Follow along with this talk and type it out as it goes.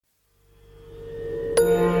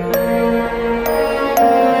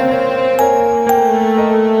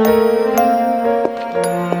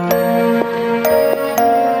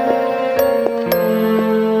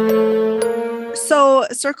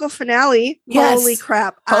Circle finale. Yes. Holy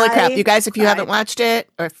crap. Holy crap. You guys, if you cried. haven't watched it,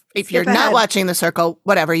 or if you're Skip not ahead. watching The Circle,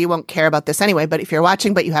 whatever, you won't care about this anyway. But if you're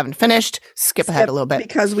watching but you haven't finished, skip ahead a little bit.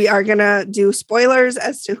 Because we are going to do spoilers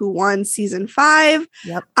as to who won season 5.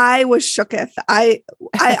 Yep. I was shooketh. I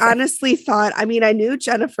honestly thought, I mean, I knew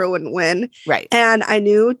Jennifer wouldn't win. Right. And I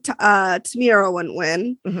knew Tamira wouldn't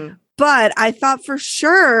win. Mm-hmm. But I thought for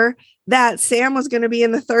sure that Sam was going to be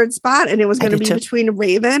in the 3rd spot, and it was going to be between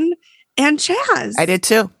Raven and Chaz. I did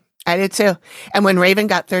too. And when Raven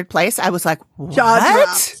got 3rd place, I was like,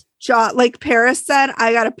 what? Jaw, like Paris said,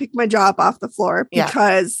 I got to pick my jaw up off the floor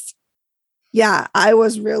because, I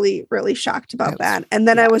was really, really shocked about that. And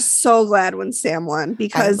then I was so glad when Sam won,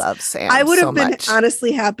 because I love Sam. I would have so been much.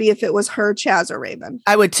 honestly happy if it was her, Chaz, or Raven.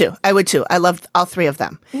 I would too. I loved all 3 of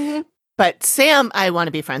them. Mm-hmm. But Sam, I want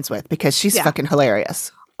to be friends with because she's fucking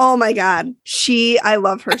hilarious. Oh my God. I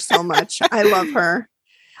love her so much. I love her.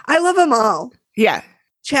 I love them all. Yeah.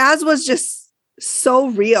 Chaz was just so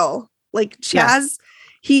real. Like Chaz,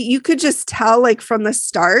 you could just tell like from the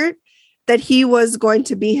start that he was going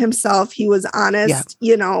to be himself. He was honest,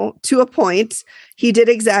 to a point. He did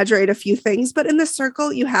exaggerate a few things, but in The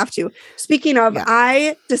Circle, you have to. Speaking of,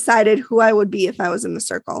 I decided who I would be if I was in The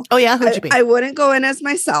Circle. Oh yeah, who'd you be? I wouldn't go in as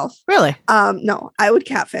myself. Really? No, I would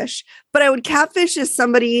catfish. But I would catfish as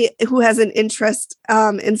somebody who has an interest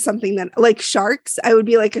in something that, like sharks. I would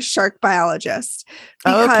be like a shark biologist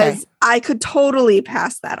because I could totally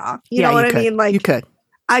pass that off. You know what I mean? Like you could.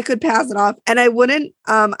 I could pass it off, and I wouldn't.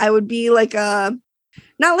 I would be like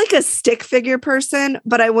not like a stick figure person,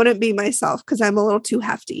 but I wouldn't be myself because I'm a little too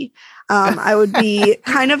hefty. I would be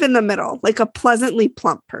kind of in the middle, like a pleasantly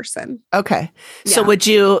plump person. Okay. Yeah. So would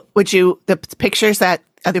you the pictures that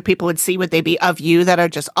other people would see, would they be of you that are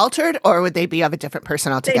just altered, or would they be of a different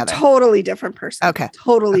person altogether? A totally different person. Okay.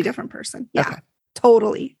 Totally different person. Yeah. Okay.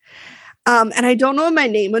 Totally. And I don't know what my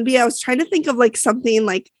name would be. I was trying to think of like something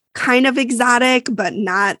like kind of exotic, but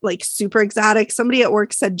not like super exotic. Somebody at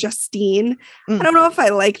work said Justine. I don't know if I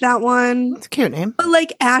like that one. It's a cute name. But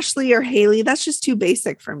like Ashley or Haley, that's just too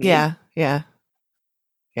basic for me. Yeah.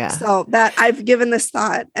 So that I've given this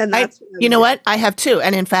thought, and that's you know what? I have too.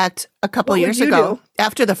 And in fact, a couple years ago,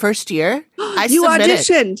 after the first year, I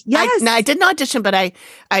auditioned. Yes. I didn't audition, but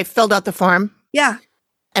I filled out the form. Yeah.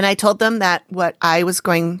 And I told them that what I was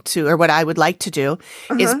going to, or what I would like to do,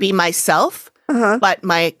 is be myself, but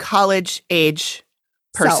my college age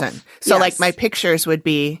person. So like my pictures would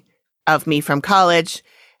be of me from college.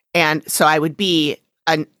 And so I would be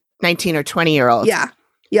a 19 or 20-year-old. Yeah.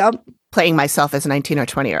 Yep. Playing myself as a 19 or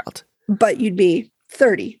 20-year-old. But you'd be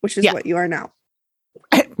 30, which is what you are now.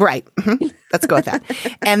 Right. Let's go with that.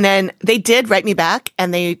 And then they did write me back,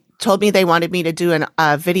 and they told me they wanted me to do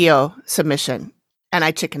a video submission. And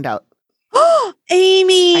I chickened out. Oh,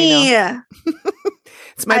 Amy! I know.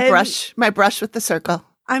 It's my brush with The Circle.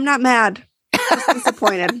 I'm not mad. Just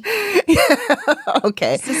disappointed.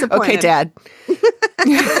 Okay. Just disappointed. Okay, Dad.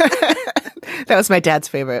 That was my dad's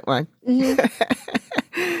favorite one. Mm-hmm.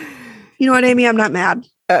 You know what, Amy? I'm not mad.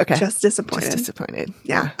 Okay. Just disappointed. Just disappointed.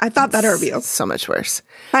 Yeah. I thought better of you. So much worse.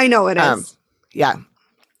 I know it is. Yeah.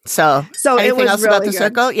 So anything else about The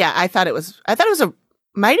Circle? Yeah, I thought it was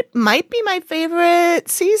might be my favorite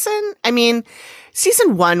season. I mean,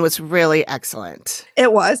 season 1 was really excellent.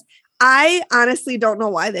 It was. I honestly don't know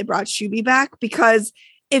why they brought Shuby back, because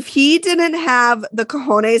if he didn't have the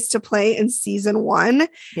cojones to play in season 1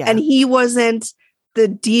 and he wasn't the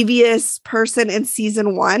devious person in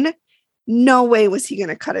season 1, no way was he going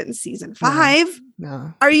to cut it in season 5.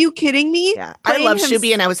 No. Are you kidding me? Yeah. I love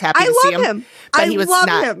Shuby, and I was happy to see him. But he was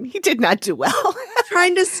not. He did not do well.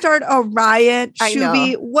 Trying to start a riot. I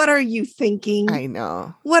Shuby, know. what are you thinking? I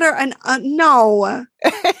know. What are no.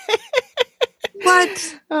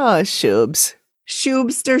 What? Oh, Shubes.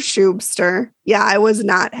 Shubster. Yeah, I was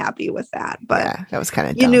not happy with that. But yeah, that was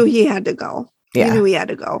kind of you knew he had to go. Yeah. You knew he had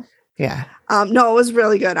to go. Yeah. No, it was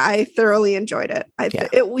really good. I thoroughly enjoyed it.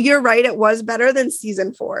 You're right. It was better than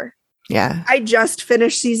season 4. Yeah. I just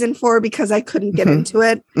finished season 4 because I couldn't get into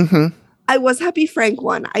it. Mm-hmm. I was happy Frank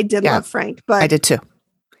won. I did love Frank, but I did too.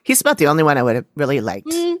 He's about the only one I would have really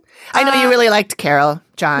liked. I know you really liked Carol.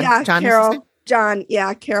 John. Yeah, John. Carol. John.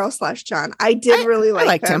 Yeah, Carol/John. I did really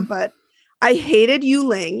like him, but I hated Yu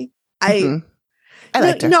Ling. I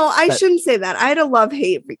liked her. No, I shouldn't say that. I had a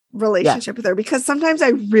love-hate relationship with her because sometimes I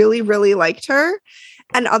really, really liked her.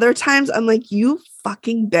 And other times I'm like, you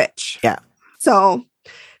fucking bitch. Yeah. So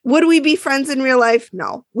would we be friends in real life?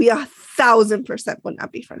 No, we 1,000% would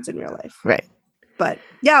not be friends in real life. Right. But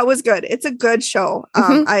yeah, it was good. It's a good show.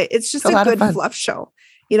 It's just a good fluff show.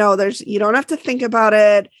 You know, you don't have to think about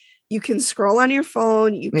it. You can scroll on your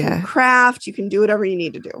phone. You can craft. You can do whatever you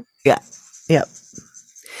need to do. Yeah. Yep.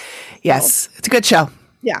 Yes. So, it's a good show.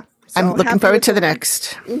 Yeah. So I'm looking forward to the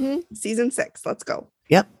next. Season 6. Let's go.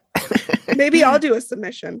 Yep. Maybe I'll do a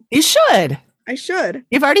submission. You should. I should.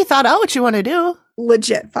 You've already thought out what you want to do.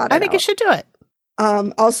 Legit thought it out. I think you should do it.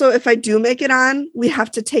 Also, if I do make it on, we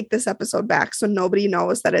have to take this episode back so nobody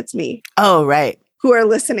knows that it's me. Oh, right. Who are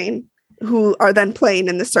listening, who are then playing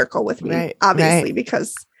in the circle with me, obviously,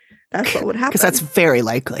 because that's what would happen. Because that's very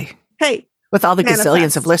likely. Hey. With all the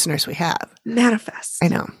gazillions of listeners we have. Manifest.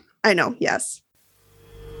 I know. Yes.